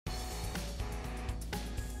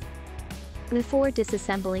Before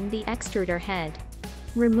disassembling the extruder head,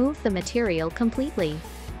 remove the material completely.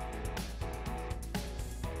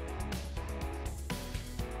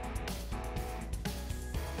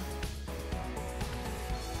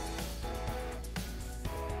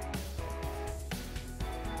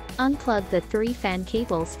 Unplug the 3 fan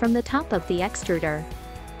cables from the top of the extruder.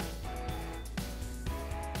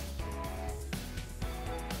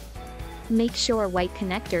 Make sure white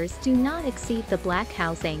connectors do not exceed the black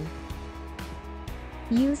housing.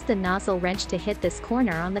 Use the nozzle wrench to hit this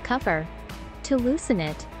corner on the cover to loosen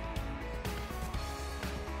it.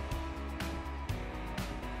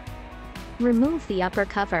 Remove the upper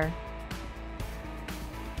cover.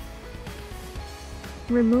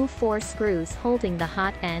 Remove 4 screws holding the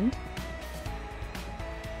hot end.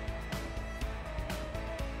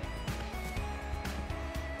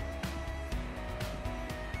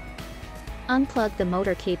 Unplug the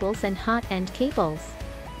motor cables and hot end cables.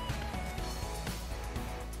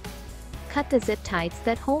 Cut the zip ties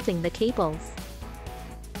that holding the cables.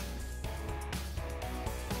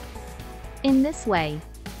 In this way,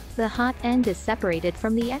 the hot end is separated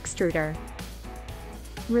from the extruder.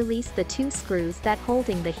 Release the 2 screws that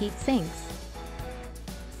holding the heat sinks.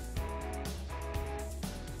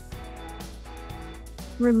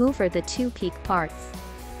 Remove the 2 peak parts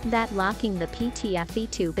that locking the PTFE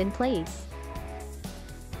tube in place.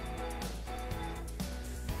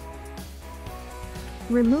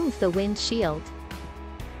 Remove the windshield.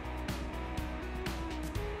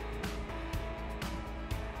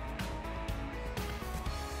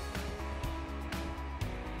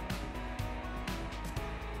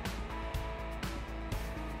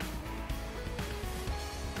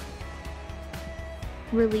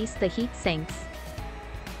 Release the heat sinks.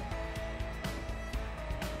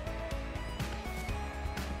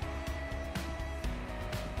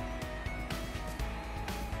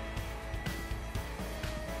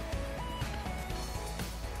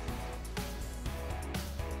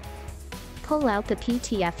 Pull out the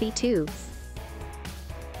PTFE tubes.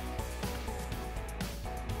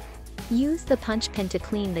 Use the punch pin to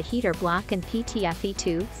clean the heater block and PTFE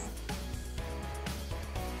tubes.